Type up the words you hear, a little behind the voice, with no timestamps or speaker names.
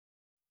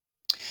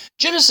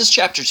Genesis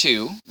chapter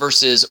 2,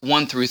 verses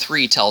 1 through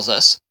 3 tells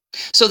us,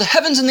 "So the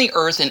heavens and the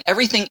earth and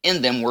everything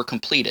in them were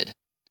completed.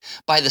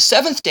 By the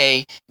seventh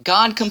day,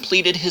 God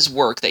completed his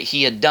work that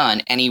he had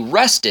done, and he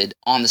rested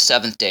on the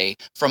seventh day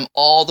from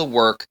all the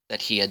work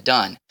that he had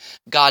done.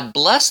 God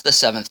blessed the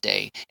seventh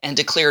day and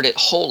declared it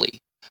holy,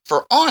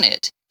 for on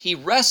it he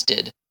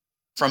rested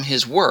from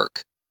his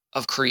work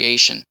of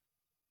creation."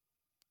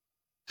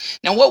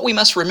 Now, what we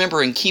must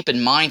remember and keep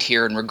in mind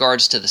here in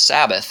regards to the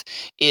Sabbath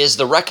is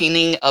the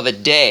reckoning of a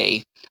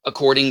day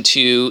according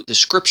to the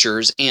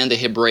scriptures and the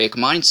Hebraic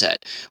mindset,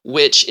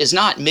 which is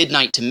not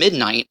midnight to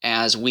midnight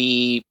as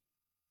we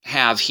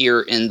have here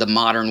in the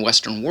modern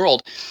Western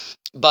world,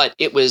 but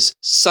it was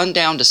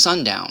sundown to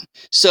sundown.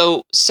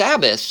 So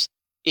Sabbath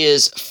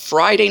is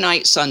Friday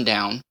night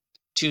sundown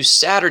to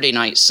Saturday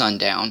night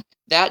sundown.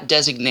 That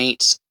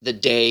designates the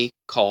day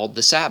called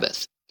the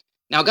Sabbath.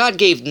 Now, God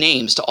gave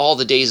names to all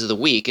the days of the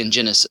week in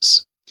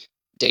Genesis.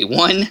 Day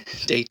 1,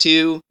 day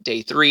 2,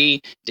 day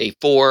 3, day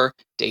 4,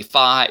 day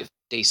 5,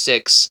 day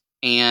 6,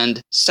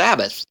 and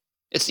Sabbath.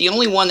 It's the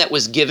only one that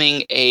was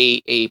giving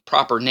a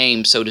proper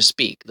name, so to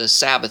speak, the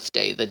Sabbath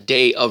day, the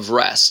day of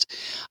rest,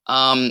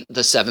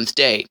 the seventh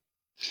day.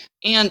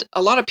 And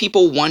a lot of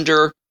people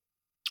wonder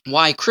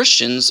why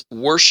Christians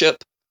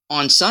worship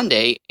on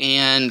Sunday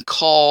and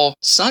call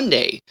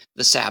Sunday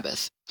the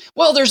Sabbath.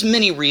 Well, there's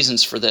many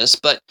reasons for this,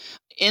 but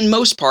in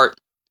most part,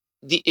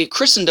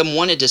 Christendom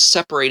wanted to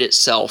separate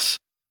itself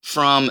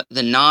from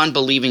the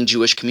non-believing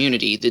Jewish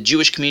community, the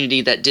Jewish community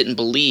that didn't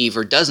believe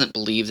or doesn't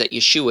believe that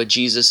Yeshua,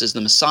 Jesus, is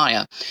the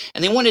Messiah.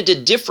 And they wanted to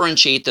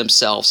differentiate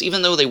themselves,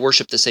 even though they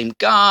worship the same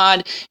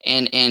God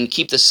and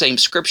keep the same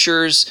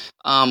scriptures,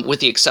 with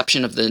the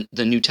exception of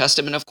the New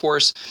Testament, of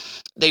course.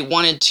 They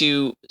wanted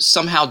to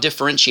somehow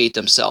differentiate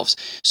themselves.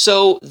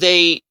 So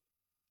they,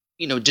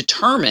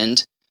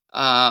 determined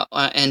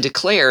and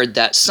declared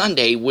that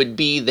Sunday would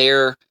be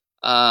their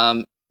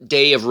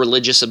day of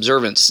religious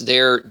observance,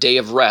 their day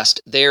of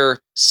rest, their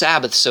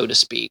Sabbath, so to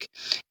speak.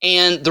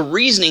 And the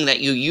reasoning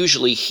that you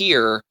usually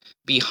hear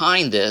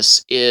behind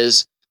this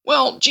is,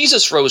 well,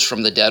 Jesus rose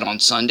from the dead on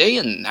Sunday,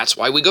 and that's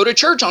why we go to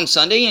church on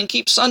Sunday and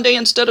keep Sunday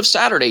instead of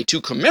Saturday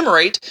to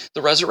commemorate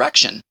the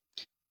resurrection.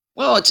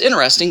 Well, it's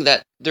interesting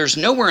that there's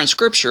nowhere in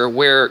Scripture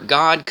where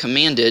God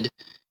commanded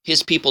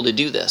his people to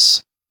do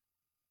this.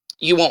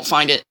 You won't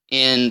find it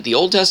in the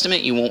Old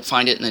Testament. You won't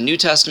find it in the New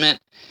Testament.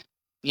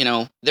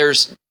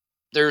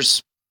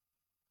 There's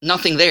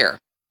nothing there.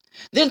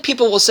 Then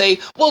people will say,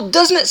 well,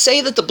 doesn't it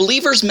say that the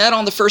believers met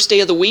on the first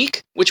day of the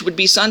week, which would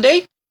be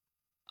Sunday?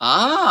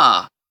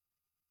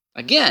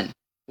 Again,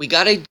 we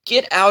got to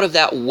get out of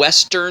that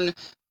Western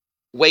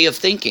way of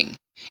thinking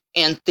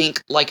and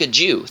think like a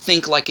Jew,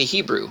 think like a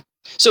Hebrew.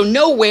 So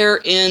nowhere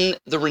in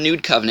the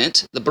Renewed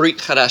Covenant, the Brit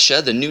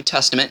Hadasha, the New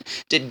Testament,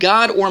 did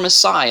God or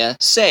Messiah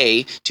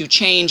say to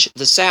change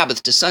the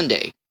Sabbath to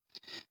Sunday.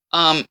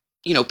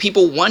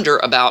 People wonder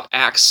about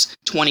Acts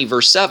 20,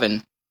 verse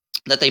 7,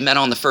 that they met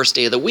on the first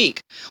day of the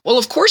week. Well,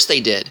 of course they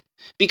did,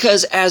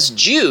 because as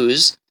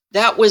Jews,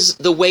 that was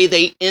the way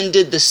they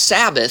ended the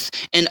Sabbath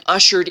and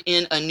ushered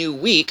in a new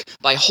week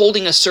by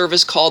holding a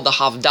service called the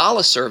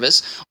Havdalah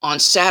service on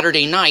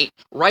Saturday night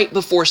right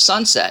before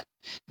sunset.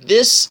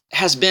 This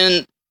has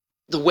been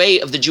the way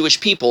of the Jewish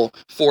people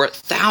for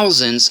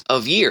thousands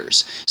of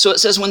years. So it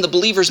says when the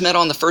believers met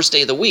on the first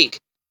day of the week,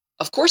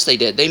 of course they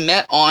did. They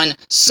met on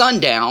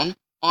sundown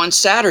on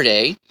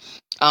Saturday,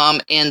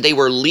 and they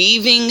were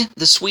leaving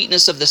the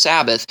sweetness of the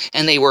Sabbath,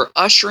 and they were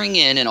ushering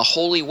in a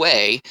holy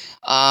way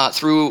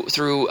through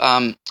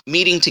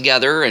meeting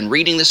together and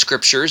reading the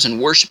scriptures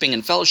and worshiping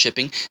and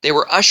fellowshipping. They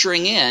were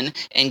ushering in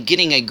and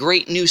getting a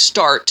great new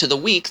start to the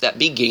week that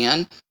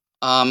began,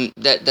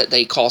 that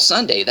they call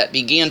Sunday, that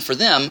began for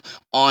them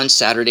on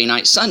Saturday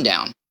night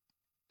sundown.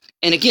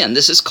 And again,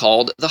 this is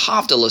called the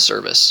Havdalah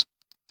service.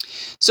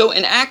 So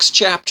in Acts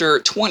chapter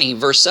 20,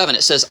 verse 7,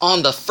 it says,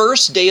 "On the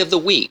first day of the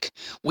week,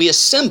 we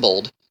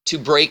assembled to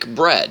break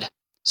bread."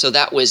 So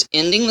that was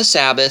ending the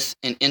Sabbath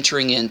and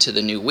entering into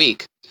the new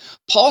week.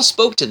 Paul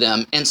spoke to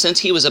them, and since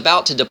he was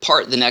about to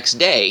depart the next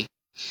day,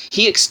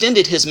 he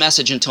extended his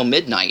message until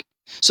midnight.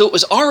 So it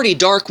was already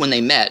dark when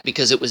they met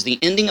because it was the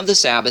ending of the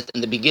Sabbath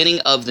and the beginning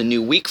of the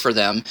new week for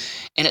them.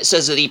 And it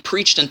says that he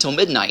preached until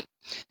midnight.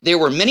 There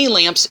were many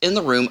lamps in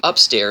the room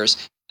upstairs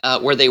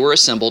where they were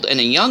assembled, and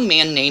a young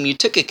man named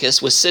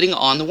Eutychus was sitting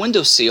on the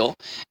windowsill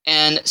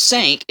and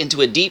sank into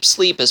a deep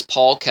sleep as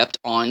Paul kept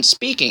on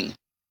speaking.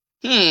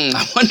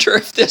 I wonder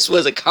if this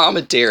was a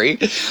commentary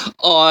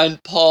on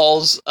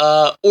Paul's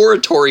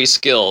oratory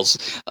skills.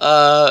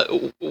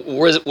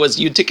 Was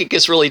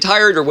Eutychus really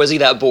tired, or was he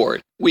that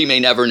bored? We may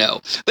never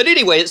know. But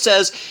anyway, it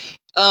says,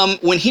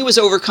 when he was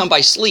overcome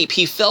by sleep,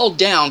 he fell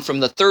down from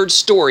the third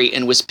story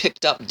and was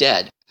picked up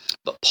dead.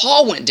 But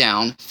Paul went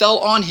down, fell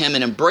on him,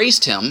 and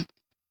embraced him,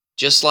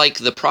 just like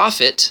the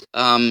prophet,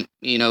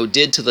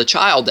 did to the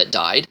child that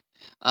died.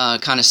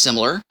 Kind of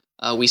similar.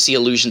 We see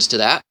allusions to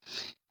that.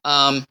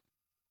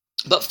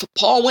 But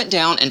Paul went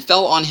down and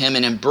fell on him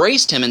and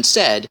embraced him and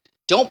said,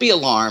 "Don't be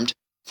alarmed,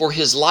 for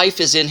his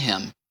life is in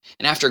him."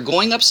 And after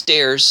going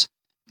upstairs,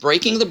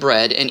 breaking the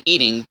bread and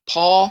eating,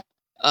 Paul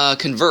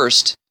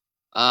conversed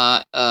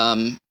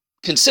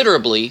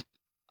considerably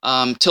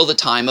till the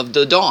time of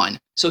the dawn.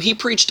 So he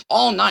preached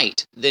all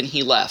night, then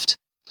he left.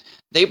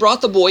 They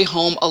brought the boy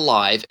home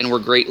alive and were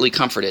greatly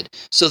comforted.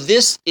 So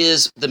this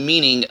is the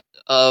meaning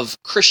of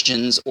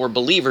Christians or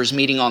believers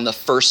meeting on the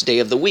first day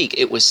of the week.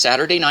 It was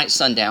Saturday night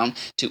sundown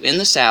to end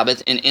the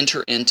Sabbath and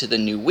enter into the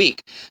new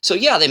week. So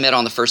yeah, they met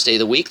on the first day of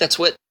the week. That's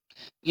what,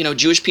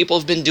 Jewish people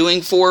have been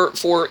doing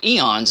for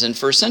eons and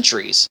for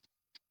centuries.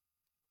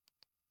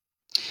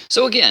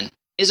 So again,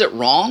 is it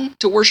wrong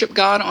to worship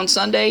God on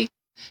Sunday?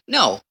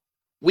 No.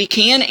 We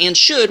can and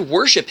should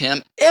worship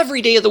Him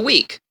every day of the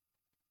week.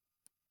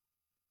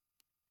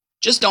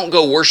 Just don't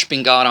go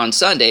worshiping God on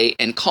Sunday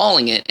and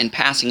calling it and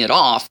passing it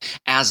off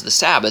as the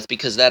Sabbath,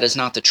 because that is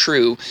not the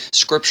true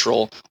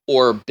scriptural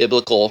or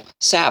biblical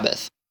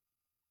Sabbath.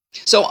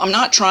 So I'm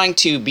not trying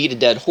to beat a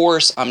dead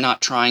horse. I'm not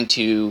trying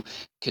to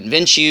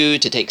convince you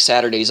to take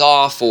Saturdays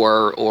off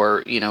or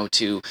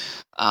to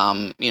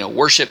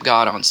worship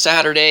God on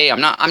Saturday. I'm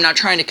not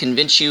trying to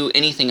convince you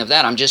anything of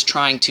that. I'm just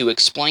trying to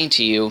explain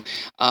to you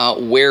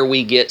where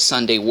we get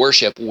Sunday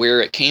worship,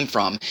 where it came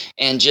from,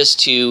 and just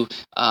to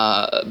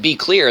be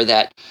clear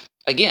that,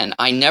 again,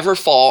 I never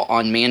fall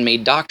on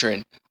man-made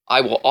doctrine.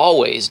 I will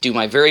always do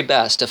my very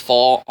best to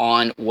fall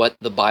on what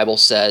the Bible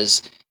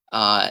says,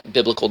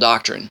 biblical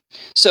doctrine.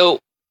 So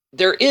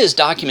there is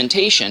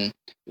documentation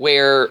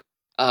where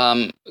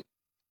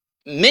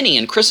many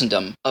in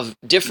Christendom of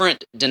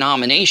different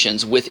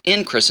denominations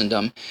within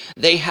Christendom,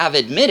 they have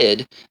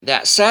admitted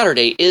that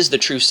Saturday is the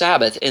true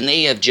Sabbath, and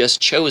they have just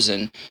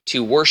chosen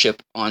to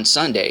worship on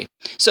Sunday.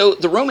 So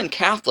the Roman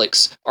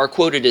Catholics are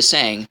quoted as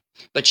saying,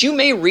 "But you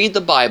may read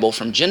the Bible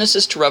from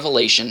Genesis to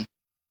Revelation,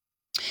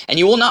 and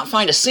you will not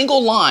find a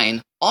single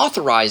line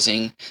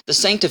authorizing the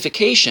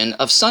sanctification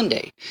of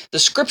Sunday. The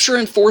Scripture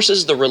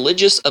enforces the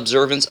religious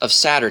observance of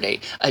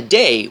Saturday, a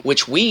day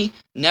which we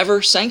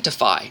never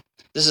sanctify."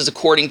 This is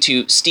according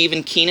to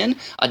Stephen Keenan,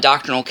 A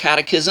Doctrinal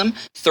Catechism,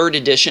 3rd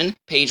edition,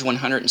 page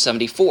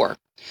 174.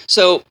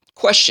 So,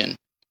 question,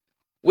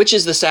 which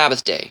is the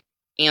Sabbath day?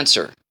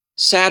 Answer,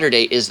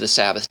 Saturday is the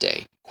Sabbath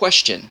day.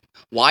 Question,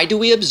 why do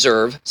we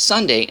observe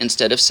Sunday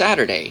instead of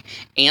Saturday?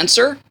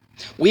 Answer,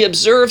 we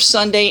observe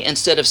Sunday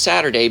instead of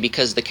Saturday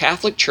because the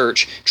Catholic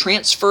Church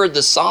transferred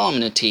the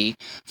solemnity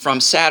from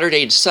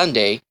Saturday to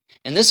Sunday,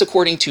 and this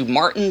according to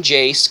Martin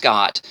J.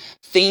 Scott,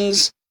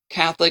 Things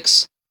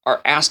Catholics Are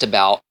Asked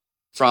About,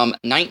 from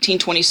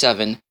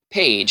 1927,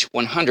 page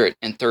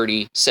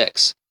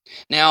 136.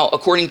 Now,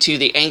 according to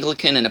the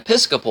Anglican and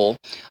Episcopal,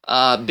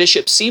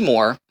 Bishop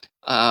Seymour,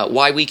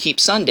 Why We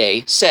Keep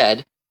Sunday,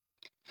 said,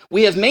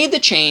 "We have made the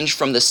change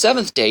from the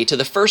seventh day to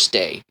the first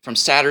day, from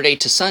Saturday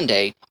to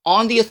Sunday,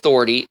 on the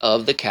authority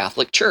of the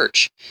Catholic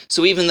Church."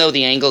 So even though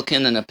the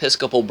Anglican and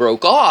Episcopal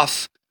broke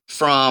off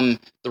from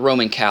the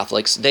Roman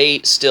Catholics,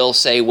 they still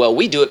say, well,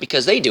 we do it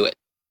because they do it.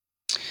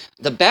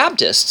 The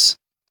Baptists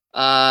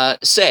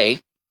say,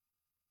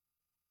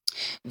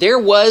 there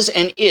was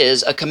and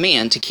is a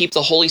command to keep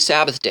the holy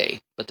Sabbath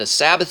day, but the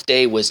Sabbath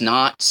day was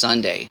not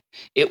Sunday.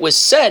 It was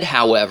said,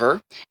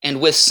 however,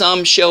 and with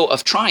some show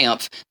of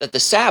triumph, that the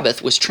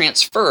Sabbath was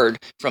transferred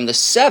from the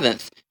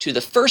seventh to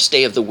the first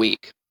day of the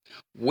week.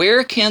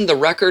 Where can the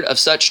record of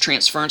such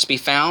transference be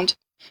found?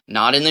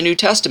 Not in the New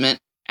Testament,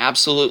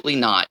 absolutely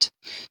not.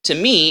 To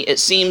me, it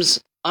seems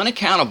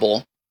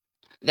unaccountable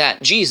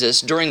that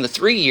Jesus, during the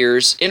 3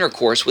 years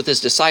intercourse with his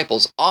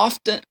disciples,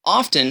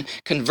 often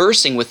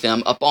conversing with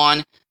them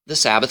upon the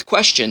Sabbath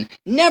question,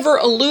 never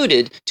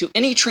alluded to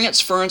any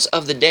transference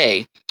of the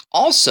day.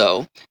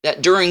 Also,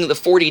 that during the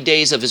 40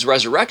 days of his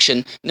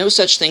resurrection, no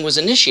such thing was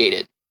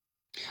initiated.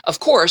 Of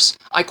course,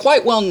 I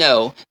quite well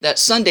know that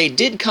Sunday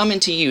did come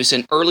into use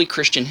in early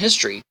Christian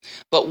history,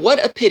 but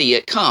what a pity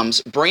it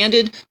comes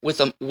branded with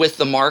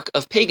the mark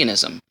of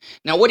paganism.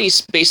 Now, what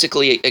he's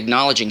basically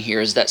acknowledging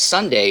here is that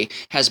Sunday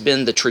has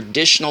been the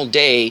traditional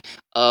day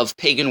of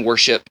pagan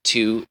worship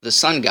to the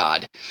sun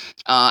god.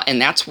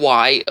 And that's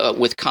why,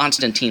 with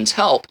Constantine's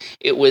help,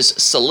 it was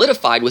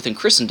solidified within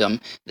Christendom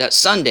that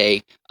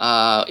Sunday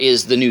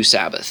is the new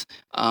Sabbath.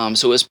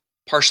 So it was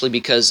partially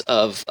because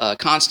of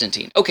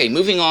Constantine. Okay,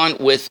 continuing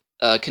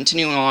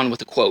on with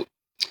the quote.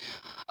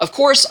 "Of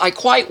course, I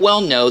quite well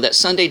know that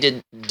Sunday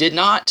did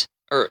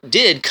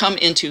come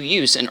into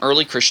use in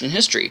early Christian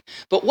history,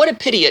 but what a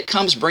pity it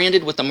comes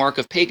branded with the mark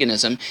of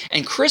paganism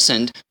and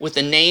christened with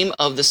the name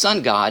of the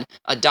sun god,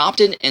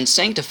 adopted and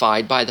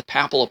sanctified by the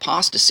papal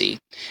apostasy,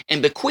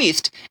 and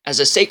bequeathed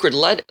as a sacred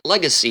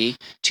legacy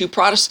to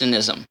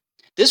Protestantism.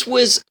 This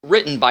was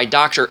written by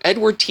Dr.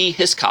 Edward T.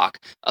 Hiscock,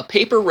 a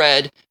paper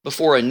read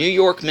before a New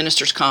York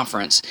ministers'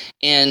 conference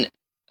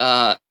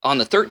on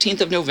the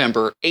 13th of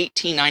November,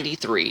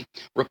 1893,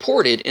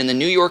 reported in the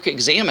New York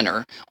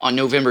Examiner on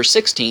November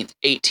 16th,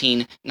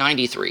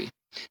 1893.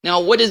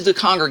 Now, what did the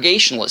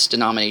Congregationalist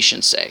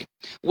denomination say?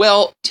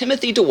 Well,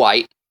 Timothy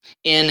Dwight,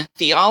 in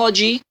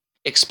Theology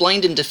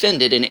Explained and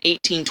Defended in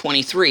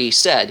 1823,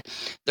 said,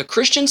 "The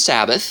Christian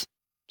Sabbath,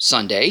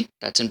 Sunday,"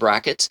 that's in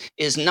brackets,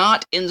 "is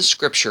not in the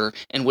Scripture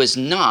and was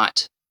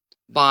not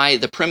by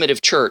the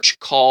primitive church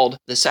called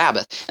the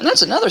Sabbath. And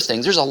that's another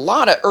thing. There's a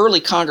lot of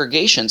early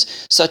congregations,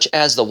 such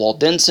as the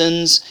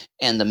Waldensians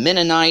and the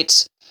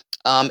Mennonites,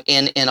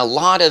 and a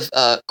lot of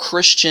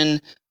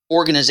Christian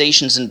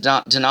organizations and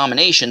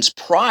denominations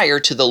prior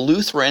to the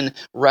Lutheran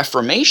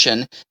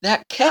Reformation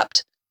that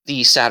kept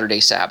the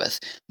Saturday Sabbath.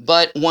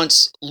 But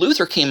once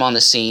Luther came on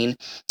the scene,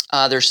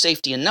 there's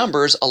safety in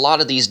numbers. A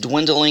lot of these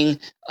dwindling,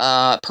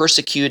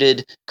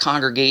 persecuted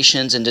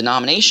congregations and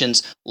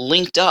denominations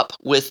linked up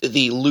with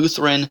the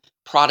Lutheran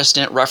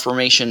Protestant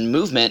Reformation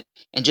movement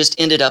and just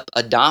ended up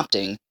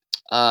adopting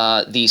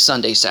the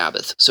Sunday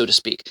Sabbath, so to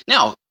speak.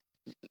 Now,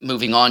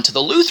 moving on to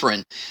the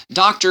Lutheran,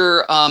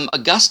 Dr.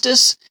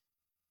 Augustus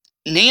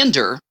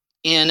Nander,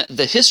 in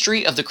The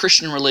History of the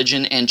Christian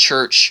Religion and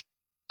Church,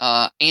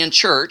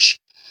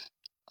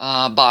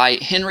 by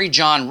Henry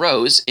John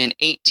Rose in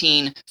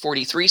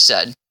 1843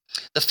 said,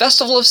 "The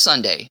festival of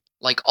Sunday,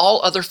 like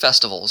all other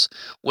festivals,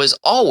 was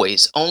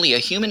always only a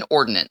human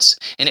ordinance,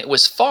 and it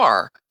was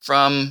far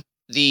from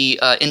the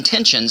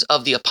intentions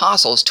of the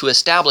apostles to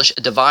establish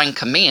a divine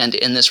command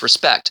in this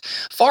respect,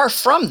 far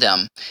from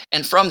them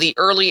and from the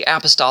early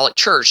apostolic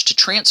church to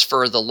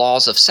transfer the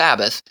laws of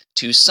Sabbath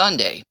to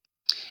Sunday."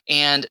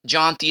 And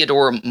John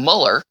Theodore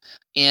Muller,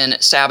 in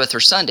Sabbath or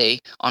Sunday,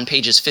 on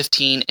pages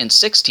 15 and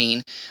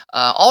 16,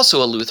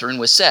 also a Lutheran,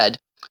 was said,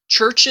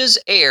 "Churches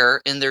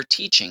err in their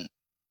teaching,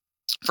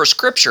 for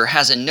Scripture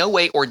has in no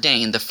way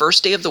ordained the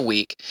first day of the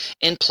week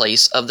in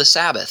place of the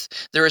Sabbath.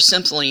 There is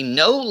simply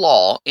no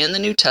law in the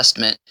New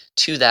Testament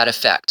to that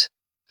effect."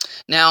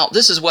 Now,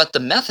 this is what the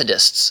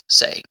Methodists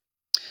say.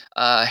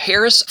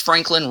 Harris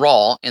Franklin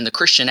Rawl in The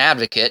Christian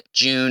Advocate,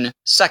 June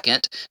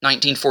 2nd,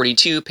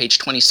 1942, page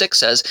 26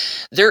 says,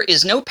 "There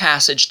is no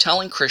passage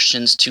telling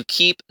Christians to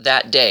keep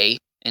that day,"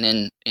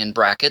 and in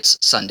brackets,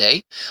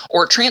 Sunday,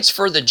 "or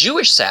transfer the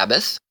Jewish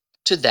Sabbath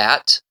to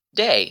that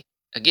day,"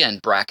 again,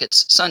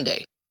 brackets,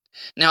 Sunday.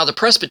 Now, the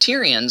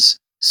Presbyterians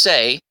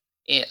say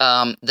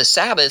the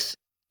Sabbath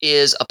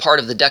is a part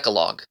of the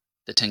Decalogue,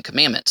 the Ten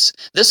Commandments.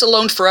 This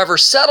alone forever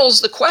settles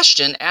the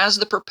question as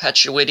the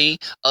perpetuity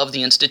of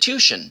the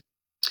institution.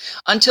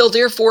 Until,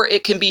 therefore,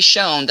 it can be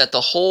shown that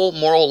the whole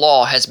moral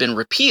law has been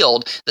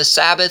repealed, the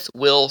Sabbath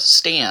will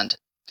stand.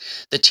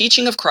 The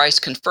teaching of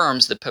Christ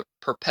confirms the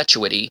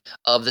perpetuity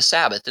of the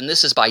Sabbath. And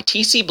this is by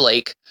T.C.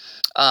 Blake.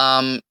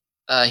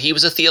 He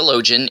was a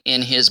theologian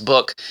in his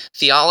book,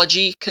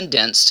 Theology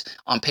Condensed,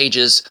 on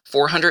pages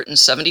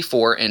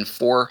 474 and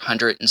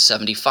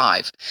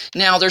 475.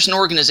 Now, there's an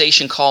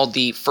organization called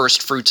the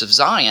First Fruits of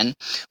Zion,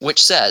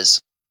 which says,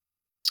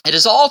 "It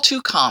is all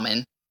too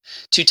common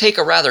to take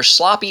a rather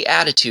sloppy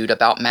attitude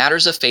about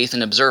matters of faith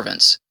and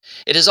observance.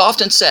 It is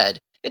often said,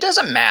 it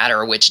doesn't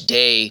matter which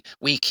day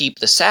we keep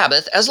the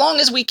Sabbath as long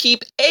as we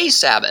keep a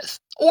Sabbath.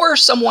 Or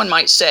someone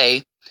might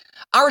say,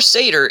 our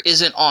Seder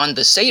isn't on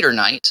the Seder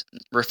night,"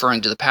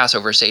 referring to the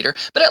Passover Seder,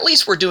 "but at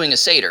least we're doing a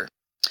Seder."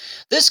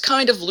 This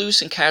kind of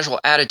loose and casual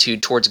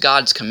attitude towards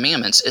God's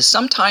commandments is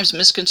sometimes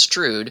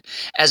misconstrued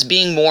as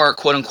being more,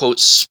 quote-unquote,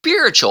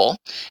 spiritual,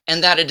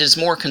 and that it is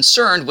more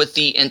concerned with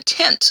the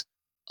intent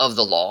of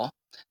the law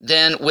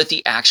than with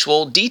the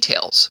actual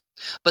details.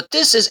 But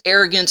this is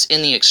arrogance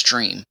in the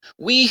extreme.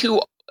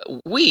 Who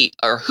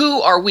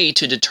are we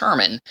to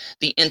determine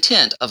the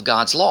intent of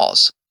God's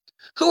laws?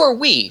 Who are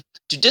we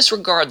to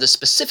disregard the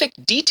specific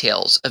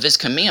details of His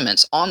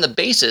commandments on the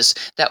basis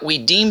that we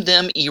deem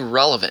them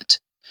irrelevant?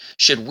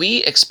 Should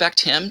we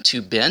expect Him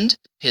to bend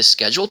His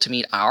schedule to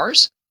meet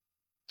ours?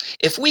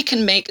 If we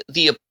can make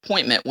the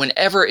appointment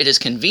whenever it is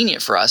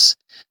convenient for us,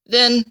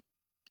 then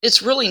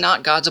it's really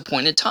not God's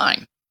appointed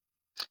time.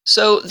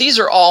 So these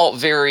are all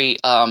very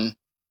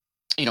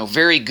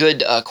very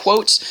good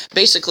quotes,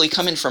 basically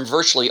coming from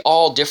virtually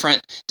all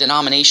different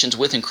denominations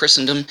within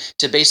Christendom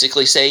to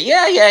basically say,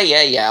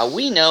 yeah,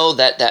 we know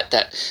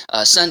that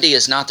Sunday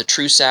is not the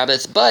true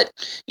Sabbath, but,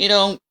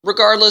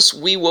 regardless,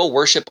 we will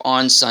worship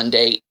on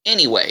Sunday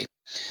anyway.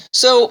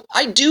 So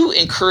I do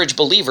encourage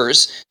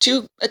believers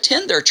to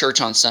attend their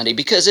church on Sunday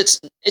because it's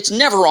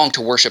never wrong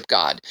to worship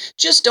God.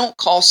 Just don't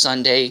call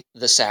Sunday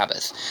the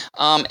Sabbath.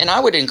 And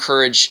I would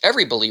encourage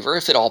every believer,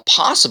 if at all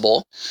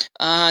possible,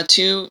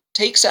 to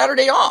take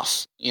Saturday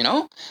off.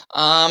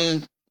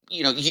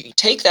 You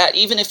take that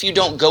even if you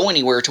don't go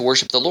anywhere to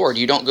worship the Lord.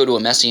 You don't go to a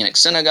Messianic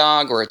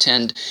synagogue or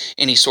attend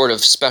any sort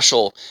of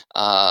special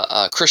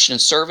Christian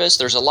service.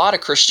 There's a lot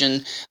of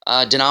Christian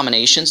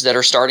denominations that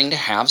are starting to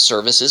have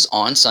services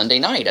on Sunday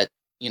night, a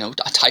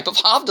type of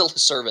Havdalah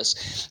service,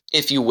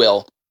 if you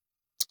will.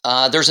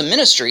 There's a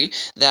ministry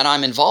that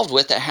I'm involved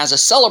with that has a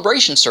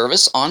celebration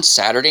service on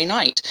Saturday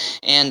night,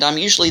 and I'm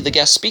usually the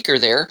guest speaker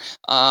there,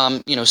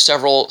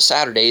 several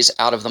Saturdays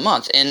out of the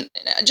month, and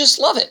I just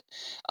love it.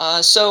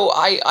 So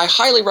I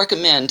highly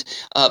recommend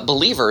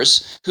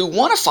believers who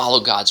want to follow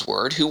God's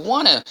word, who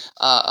want to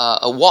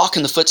walk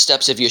in the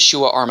footsteps of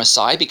Yeshua our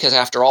Messiah, because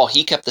after all,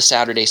 He kept the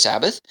Saturday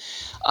Sabbath,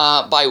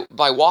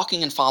 by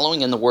walking and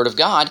following in the Word of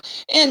God,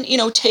 and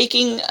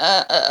taking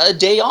a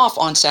day off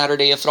on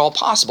Saturday if at all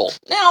possible.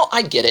 Now,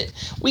 I get it.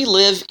 We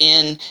live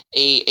in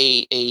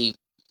a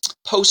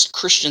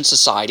post-Christian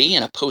society,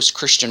 in a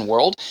post-Christian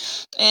world.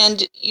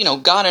 And,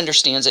 God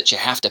understands that you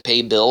have to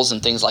pay bills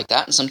and things like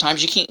that, and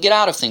sometimes you can't get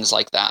out of things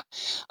like that.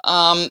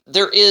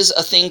 There is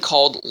a thing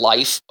called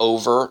life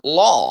over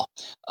law.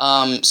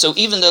 So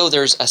even though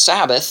there's a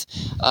Sabbath,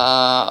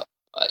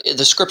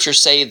 the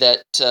scriptures say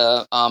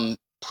that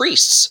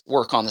priests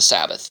work on the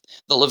Sabbath.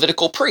 The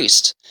Levitical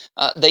priests,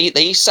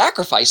 they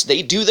sacrifice,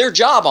 they do their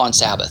job on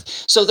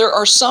Sabbath. So there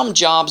are some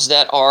jobs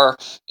that are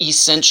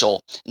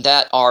essential,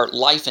 that are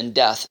life and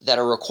death, that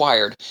are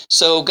required.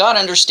 So God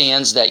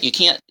understands that you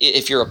can't,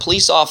 if you're a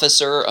police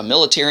officer, a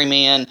military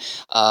man,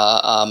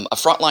 a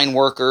frontline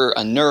worker,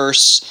 a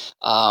nurse,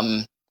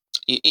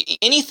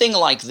 anything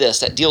like this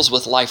that deals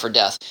with life or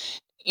death,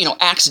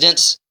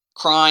 accidents,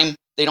 crime,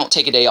 they don't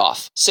take a day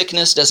off.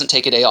 Sickness doesn't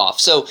take a day off.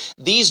 So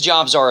these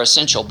jobs are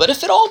essential. But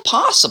if at all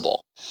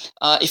possible,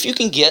 if you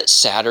can get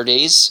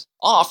Saturdays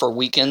off or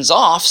weekends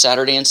off,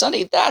 Saturday and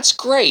Sunday, that's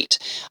great.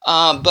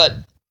 But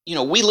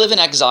we live in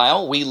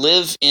exile. We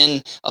live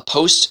in a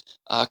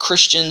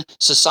post-Christian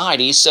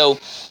society. So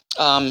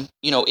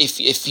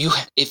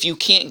if you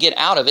can't get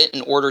out of it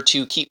in order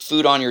to keep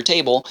food on your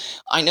table,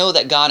 I know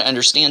that God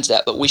understands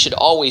that, but we should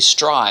always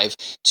strive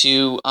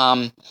to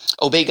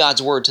obey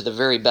God's word to the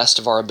very best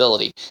of our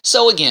ability.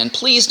 So again,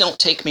 please don't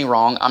take me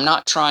wrong. I'm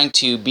not trying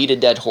to beat a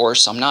dead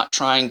horse. I'm not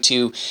trying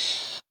to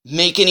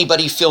make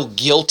anybody feel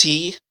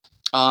guilty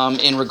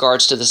in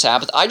regards to the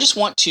Sabbath. I just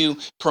want to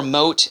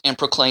promote and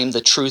proclaim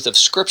the truth of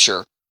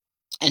Scripture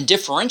and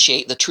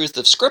differentiate the truth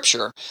of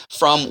Scripture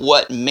from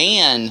what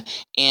man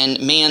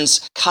and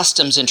man's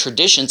customs and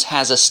traditions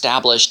has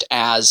established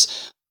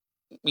as,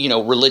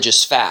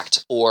 religious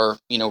fact or,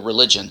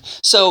 religion.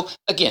 So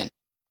again,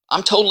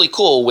 I'm totally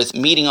cool with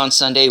meeting on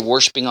Sunday,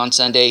 worshiping on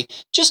Sunday.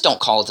 Just don't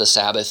call it the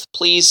Sabbath,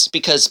 please,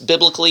 because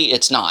biblically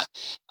it's not.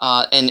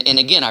 And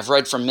again, I've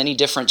read from many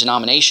different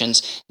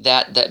denominations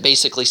that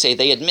basically say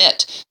they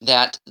admit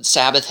that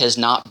Sabbath has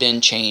not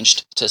been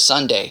changed to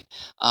Sunday,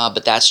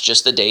 but that's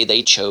just the day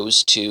they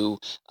chose to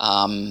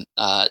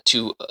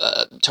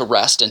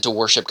rest and to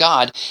worship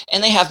God.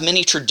 And they have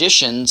many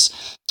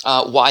traditions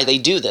why they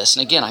do this.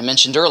 And again, I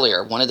mentioned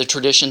earlier, one of the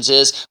traditions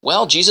is,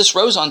 well, Jesus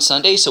rose on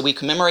Sunday, so we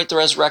commemorate the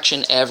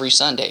resurrection every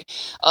Sunday.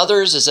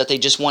 Others is that they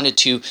just wanted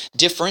to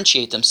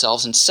differentiate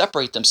themselves and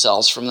separate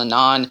themselves from the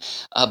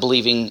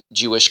non-believing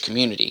Jewish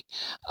community.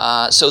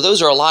 So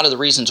those are a lot of the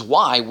reasons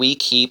why we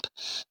keep,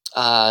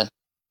 why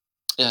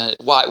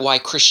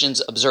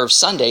Christians observe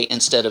Sunday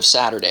instead of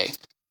Saturday.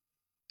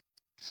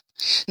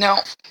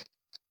 Now,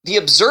 the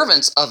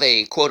observance of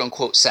a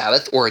quote-unquote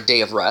Sabbath or a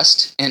day of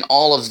rest and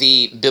all of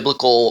the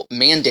biblical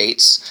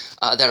mandates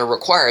that are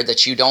required,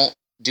 that you don't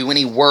do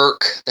any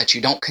work, that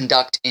you don't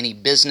conduct any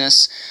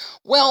business,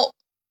 well,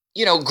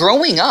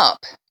 growing up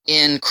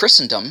in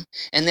Christendom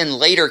and then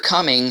later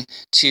coming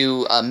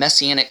to a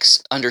Messianic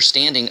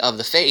understanding of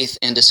the faith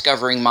and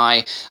discovering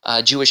my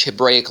Jewish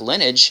Hebraic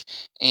lineage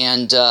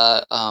and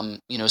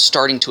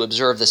starting to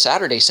observe the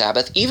Saturday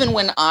Sabbath, even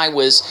when I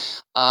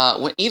was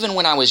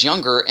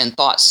younger and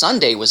thought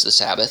Sunday was the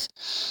Sabbath,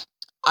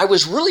 I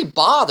was really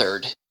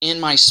bothered in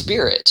my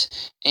spirit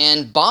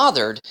and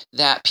bothered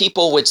that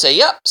people would say,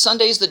 yep,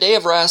 Sunday's the day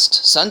of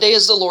rest, Sunday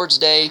is the Lord's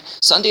day,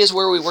 Sunday is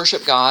where we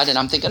worship God. And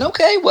I'm thinking,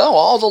 okay, well,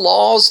 all the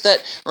laws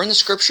that are in the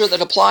scripture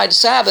that apply to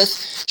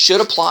Sabbath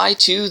should apply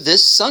to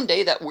this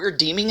Sunday that we're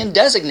deeming and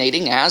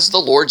designating as the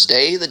Lord's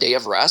day, the day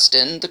of rest,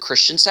 and the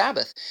Christian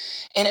Sabbath.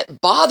 And it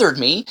bothered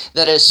me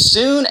that as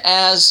soon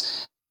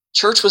as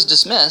church was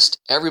dismissed,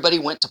 everybody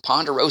went to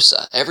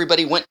Ponderosa,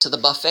 everybody went to the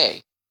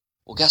buffet.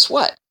 Well, guess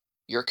what?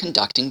 You're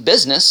conducting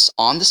business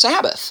on the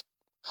Sabbath.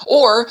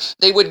 Or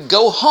they would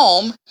go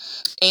home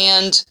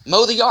and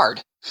mow the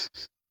yard.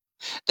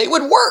 They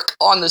would work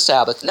on the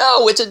Sabbath.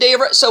 No, it's a day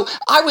of rest. So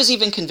I was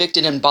even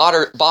convicted and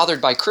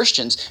bothered by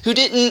Christians who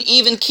didn't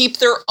even keep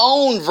their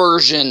own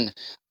version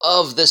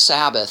of the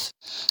Sabbath.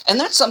 And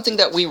that's something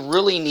that we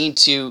really need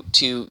to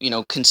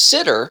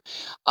consider.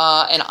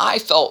 And I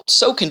felt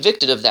so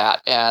convicted of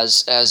that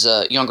as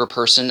a younger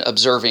person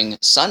observing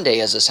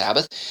Sunday as a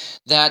Sabbath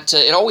that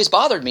it always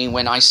bothered me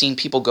when I seen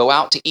people go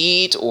out to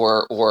eat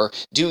or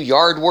do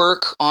yard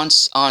work on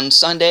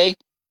Sunday.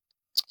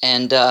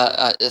 And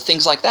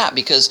things like that,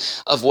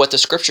 because of what the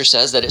scripture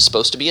says, that it's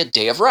supposed to be a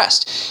day of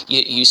rest.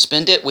 You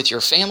spend it with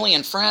your family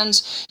and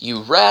friends.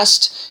 You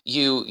rest.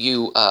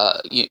 You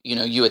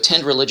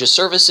attend religious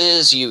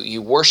services.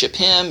 You worship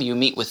Him. You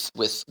meet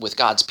with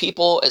God's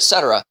people,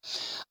 etc.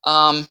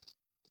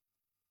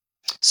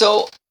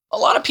 So a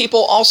lot of people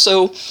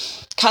also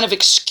kind of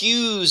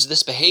excuse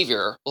this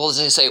behavior. Well, as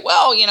they say,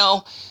 well,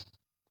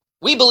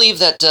 we believe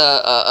that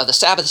the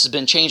Sabbath has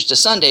been changed to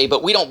Sunday,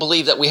 but we don't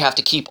believe that we have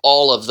to keep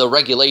all of the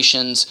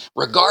regulations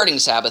regarding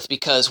Sabbath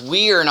because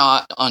we are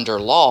not under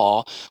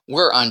law,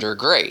 we're under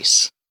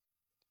grace.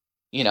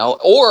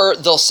 Or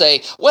they'll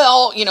say,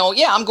 well,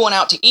 yeah, I'm going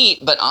out to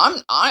eat, but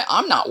I'm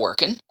not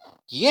working.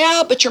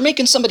 Yeah, but you're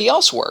making somebody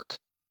else work.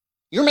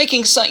 You're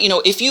making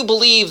if you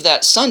believe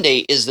that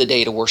Sunday is the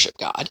day to worship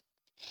God,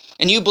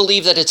 and you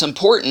believe that it's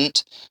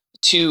important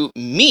to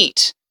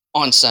meet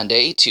on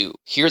Sunday to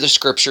hear the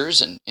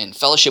scriptures and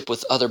fellowship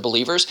with other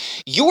believers,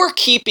 you're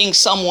keeping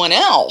someone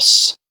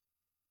else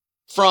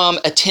from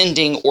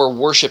attending or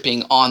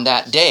worshiping on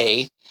that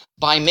day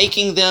by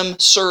making them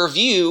serve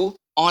you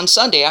on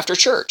Sunday after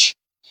church.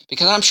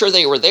 Because I'm sure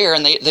they were there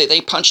and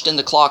they punched in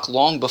the clock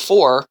long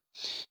before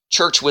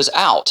church was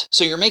out.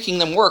 So you're making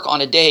them work on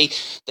a day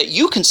that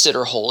you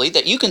consider holy,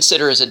 that you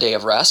consider as a day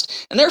of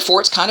rest, and therefore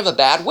it's kind of a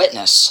bad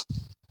witness.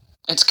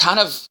 It's kind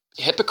of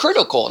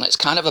hypocritical, and it's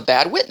kind of a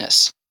bad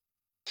witness.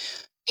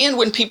 And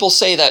when people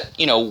say that,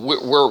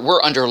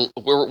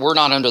 we're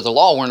not under the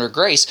law, we're under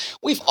grace,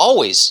 we've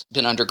always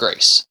been under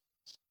grace.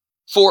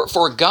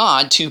 For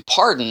God to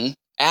pardon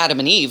Adam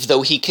and Eve,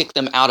 though he kicked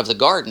them out of the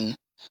garden,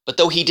 but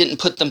though he didn't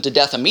put them to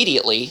death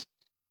immediately,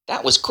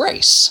 that was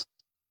grace.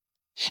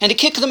 And to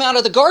kick them out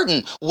of the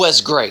garden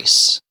was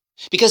grace.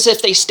 Because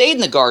if they stayed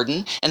in the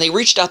garden and they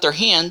reached out their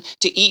hand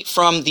to eat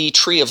from the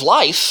tree of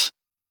life,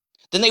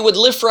 then they would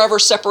live forever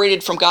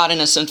separated from God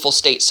in a sinful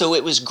state. So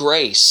it was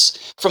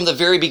grace. From the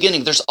very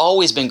beginning, there's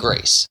always been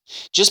grace.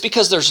 Just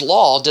because there's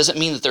law doesn't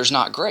mean that there's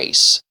not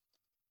grace.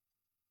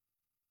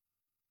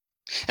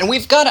 And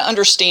we've got to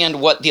understand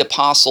what the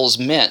apostles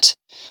meant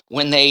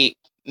when they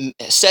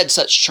said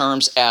such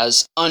terms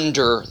as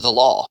under the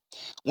law.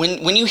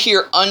 When you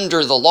hear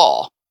under the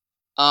law,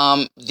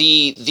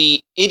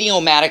 the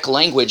idiomatic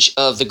language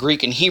of the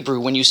Greek and Hebrew,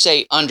 when you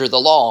say under the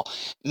law,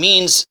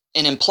 means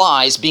and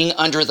implies being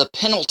under the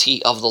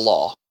penalty of the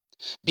law,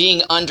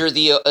 being under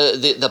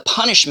the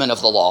punishment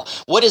of the law.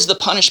 What is the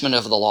punishment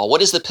of the law?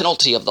 What is the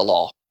penalty of the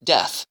law?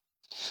 Death.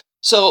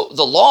 So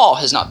the law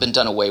has not been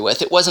done away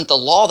with. It wasn't the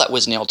law that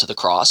was nailed to the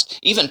cross.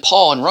 Even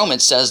Paul in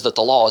Romans says that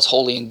the law is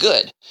holy and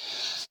good.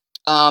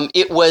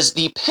 It was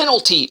the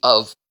penalty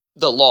of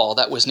the law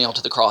that was nailed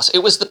to the cross. It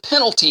was the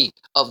penalty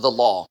of the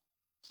law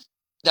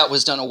that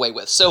was done away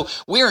with. So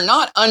we are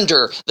not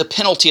under the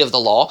penalty of the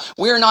law.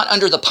 We are not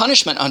under the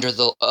punishment under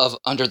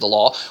the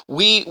law.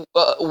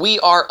 We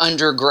are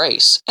under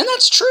grace. And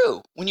that's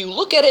true. When you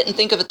look at it and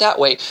think of it that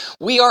way,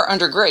 we are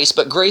under grace,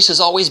 but grace has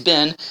always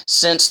been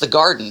since the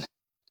garden.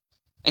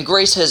 And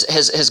grace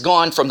has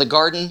gone from the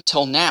garden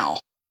till now.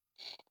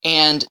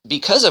 And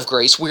because of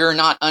grace, we are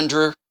not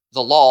under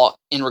the law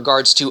in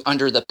regards to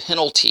under the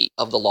penalty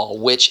of the law,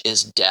 which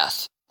is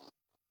death.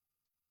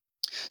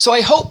 So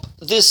I hope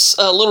this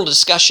little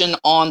discussion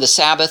on the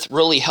Sabbath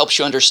really helps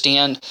you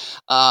understand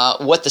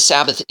what the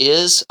Sabbath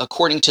is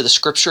according to the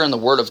Scripture and the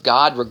Word of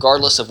God,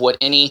 regardless of what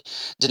any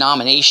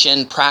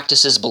denomination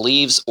practices,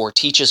 believes, or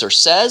teaches or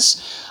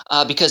says.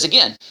 Because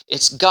again,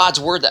 it's God's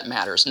Word that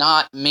matters,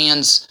 not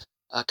man's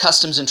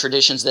customs and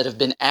traditions that have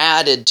been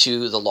added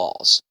to the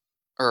laws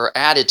or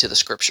added to the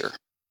Scripture.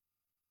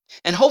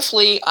 And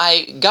hopefully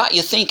I got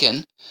you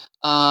thinking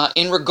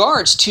in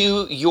regards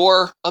to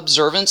your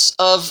observance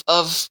of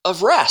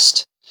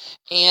rest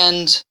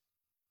and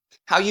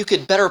how you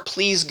could better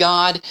please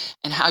God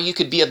and how you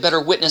could be a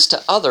better witness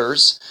to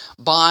others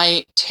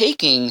by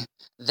taking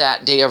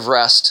that day of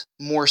rest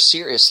more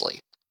seriously.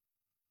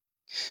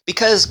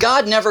 Because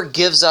God never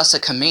gives us a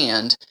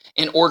command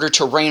in order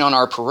to rain on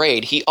our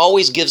parade. He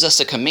always gives us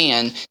a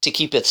command to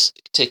keep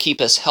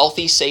us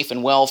healthy, safe,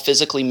 and well,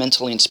 physically,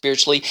 mentally, and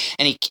spiritually.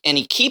 And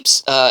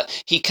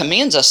he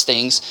commands us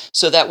things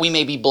so that we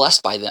may be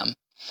blessed by them.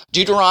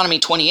 Deuteronomy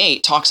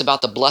 28 talks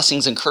about the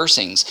blessings and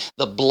cursings,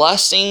 the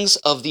blessings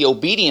of the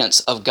obedience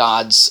of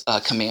God's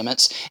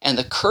commandments, and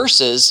the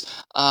curses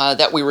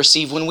that we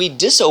receive when we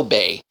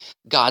disobey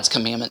God's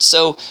commandments.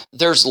 So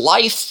there's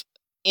life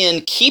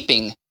in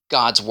keeping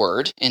God's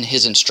word and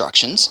his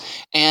instructions,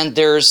 and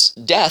there's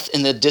death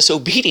in the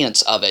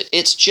disobedience of it.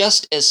 It's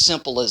just as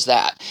simple as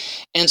that.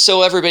 And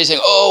so everybody's saying,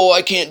 oh,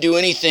 I can't do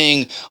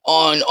anything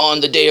on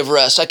the day of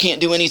rest. I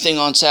can't do anything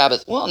on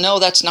Sabbath. Well, no,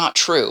 that's not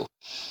true.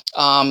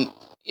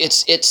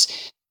 It's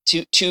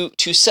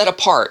to set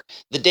apart.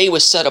 The day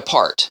was set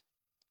apart.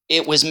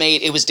 It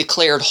was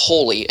declared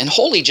holy, and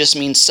holy just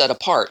means set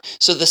apart.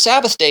 So the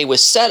Sabbath day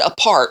was set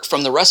apart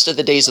from the rest of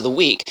the days of the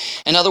week.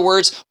 In other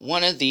words,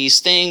 one of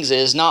these things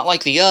is not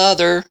like the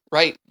other,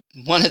 right?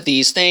 One of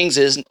these things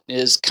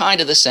is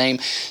kind of the same.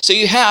 So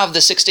you have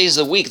the 6 days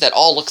of the week that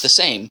all look the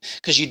same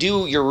because you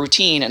do your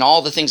routine and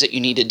all the things that you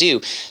need to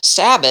do.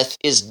 Sabbath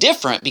is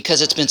different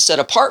because it's been set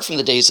apart from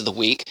the days of the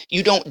week.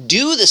 You don't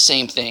do the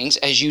same things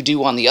as you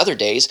do on the other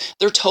days.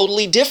 They're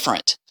totally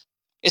different.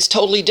 It's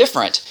totally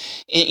different.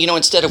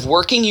 Instead of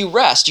working, you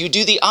rest. You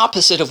do the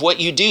opposite of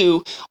what you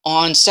do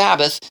on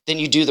Sabbath than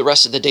you do the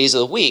rest of the days of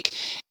the week.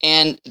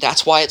 And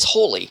that's why it's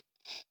holy.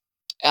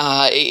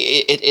 That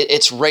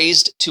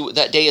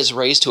day is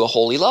raised to a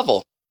holy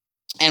level.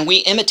 And we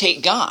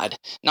imitate God.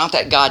 Not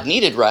that God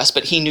needed rest,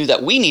 but he knew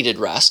that we needed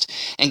rest.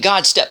 And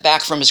God stepped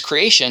back from his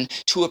creation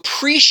to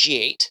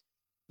appreciate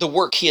the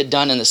work he had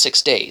done in the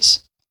 6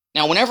 days.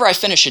 Now, whenever I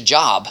finish a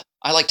job,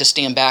 I like to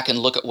stand back and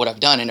look at what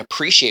I've done and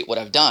appreciate what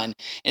I've done.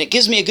 And it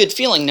gives me a good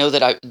feeling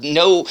that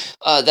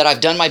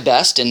I've done my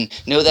best and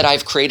know that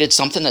I've created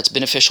something that's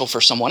beneficial for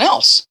someone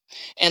else.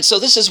 And so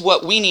this is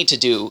what we need to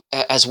do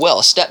as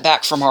well, step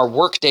back from our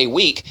workday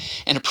week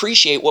and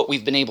appreciate what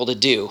we've been able to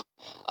do.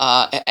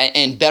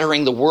 and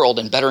bettering the world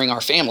and bettering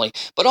our family,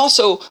 but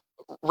also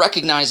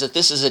recognize that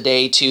this is a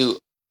day to,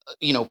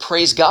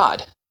 praise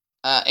God.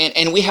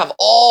 And we have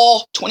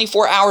all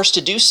 24 hours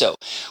to do so.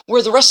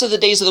 Where the rest of the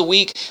days of the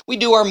week, we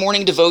do our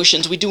morning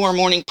devotions, we do our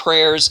morning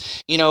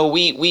prayers,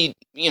 we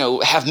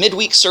have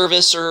midweek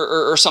service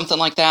or something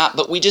like that,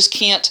 but we just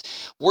can't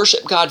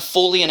worship God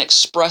fully and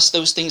express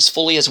those things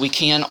fully as we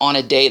can on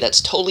a day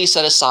that's totally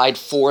set aside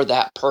for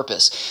that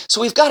purpose.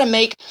 So we've got to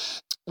make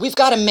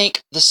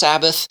the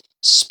Sabbath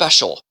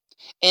special.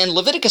 And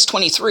Leviticus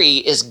 23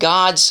 is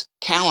God's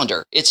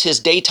calendar. It's his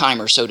day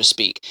timer, so to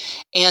speak.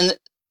 And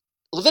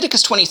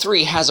Leviticus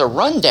 23 has a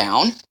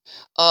rundown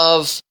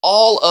of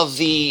all of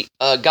the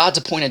God's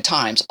appointed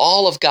times,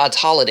 all of God's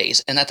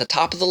holidays. And at the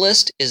top of the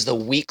list is the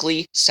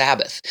weekly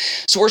Sabbath.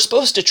 So we're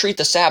supposed to treat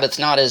the Sabbath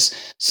not as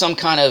some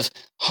kind of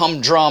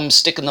humdrum,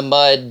 stick in the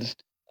mud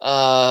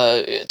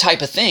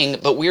type of thing,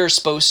 but we're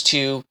supposed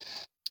to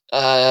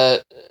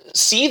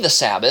see the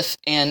Sabbath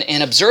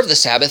and observe the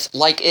Sabbath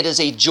like it is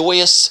a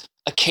joyous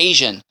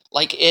occasion,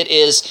 like it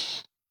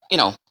is,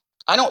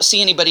 I don't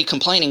see anybody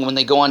complaining when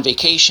they go on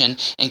vacation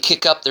and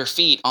kick up their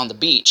feet on the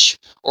beach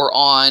or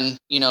on,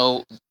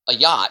 a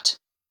yacht.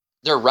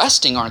 They're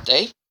resting, aren't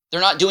they?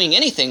 They're not doing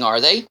anything, are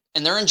they?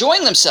 And they're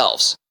enjoying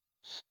themselves.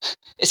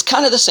 It's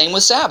kind of the same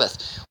with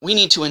Sabbath. We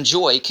need to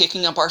enjoy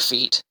kicking up our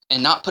feet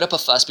and not put up a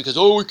fuss because,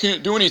 we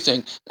can't do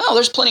anything. No,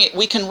 there's plenty.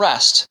 We can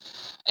rest.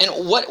 And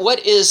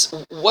what is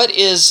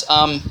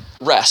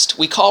rest?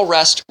 We call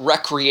rest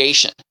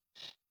recreation.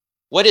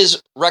 What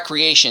is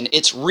recreation?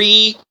 It's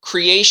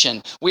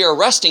recreation. We are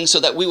resting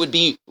so that we would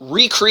be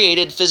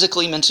recreated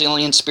physically,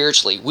 mentally, and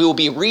spiritually. We will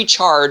be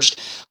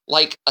recharged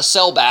like a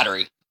cell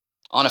battery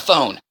on a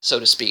phone, so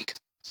to speak.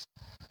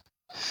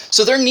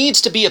 So there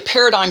needs to be a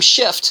paradigm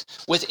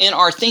shift within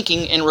our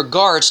thinking in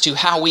regards to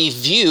how we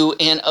view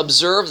and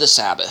observe the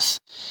Sabbath.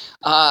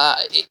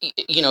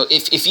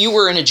 If you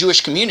were in a Jewish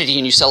community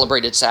and you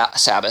celebrated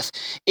Sabbath,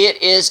 it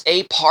is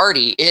a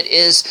party. It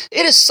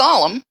is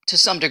solemn to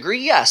some degree,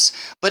 yes,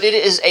 but it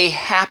is a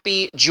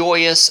happy,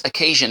 joyous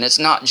occasion. It's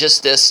not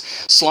just this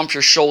slump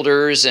your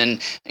shoulders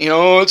and,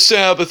 it's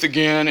Sabbath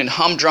again and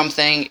humdrum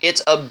thing.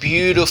 It's a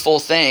beautiful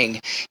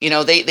thing.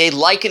 They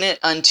liken it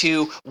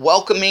unto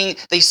welcoming.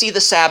 They see the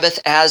Sabbath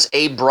as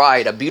a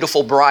bride, a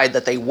beautiful bride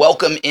that they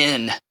welcome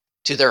in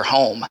to their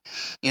home.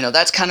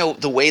 That's kind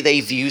of the way they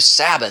view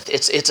Sabbath.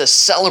 It's a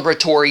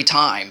celebratory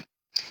time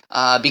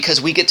because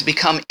we get to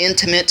become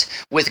intimate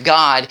with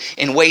God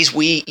in ways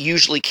we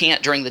usually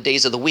can't during the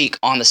days of the week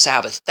on the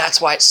Sabbath. That's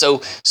why it's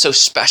so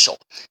special.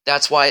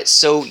 That's why it's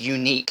so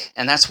unique.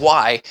 And that's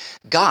why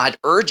God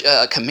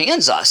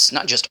commands us,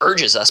 not just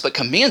urges us, but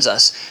commands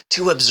us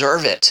to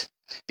observe it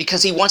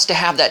because he wants to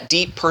have that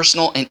deep,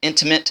 personal, and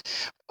intimate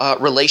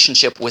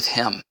relationship with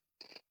him.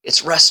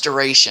 It's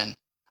restoration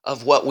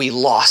of what we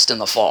lost in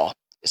the fall.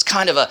 It's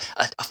kind of a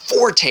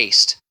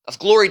foretaste of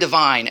glory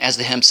divine, as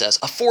the hymn says,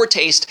 a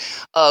foretaste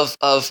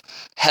of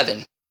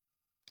heaven.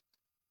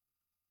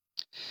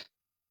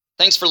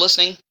 Thanks for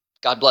listening.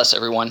 God bless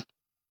everyone.